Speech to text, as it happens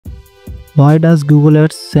Why does Google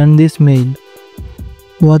Ads send this mail?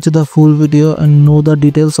 Watch the full video and know the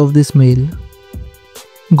details of this mail.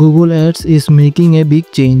 Google Ads is making a big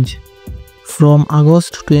change. From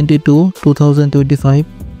August 22, 2025,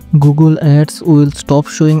 Google Ads will stop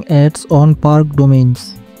showing ads on parked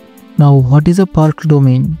domains. Now, what is a parked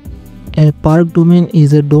domain? A parked domain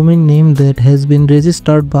is a domain name that has been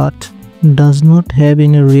registered but does not have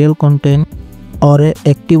any real content or an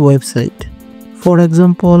active website. For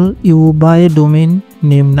example, you buy a domain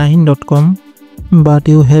named nahin.com, but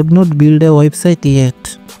you have not built a website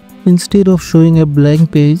yet. Instead of showing a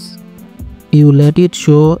blank page, you let it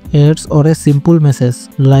show ads or a simple message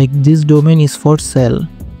like this domain is for sale,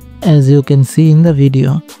 as you can see in the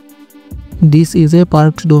video. This is a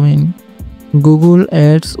parked domain. Google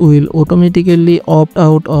Ads will automatically opt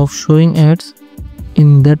out of showing ads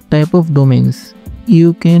in that type of domains.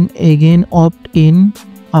 You can again opt in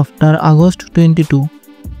after August 22.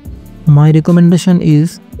 My recommendation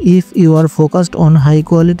is, if you are focused on high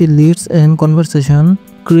quality leads and conversation,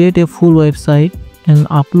 create a full website and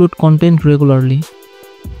upload content regularly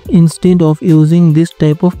instead of using this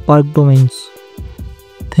type of parked domains.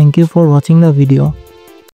 Thank you for watching the video.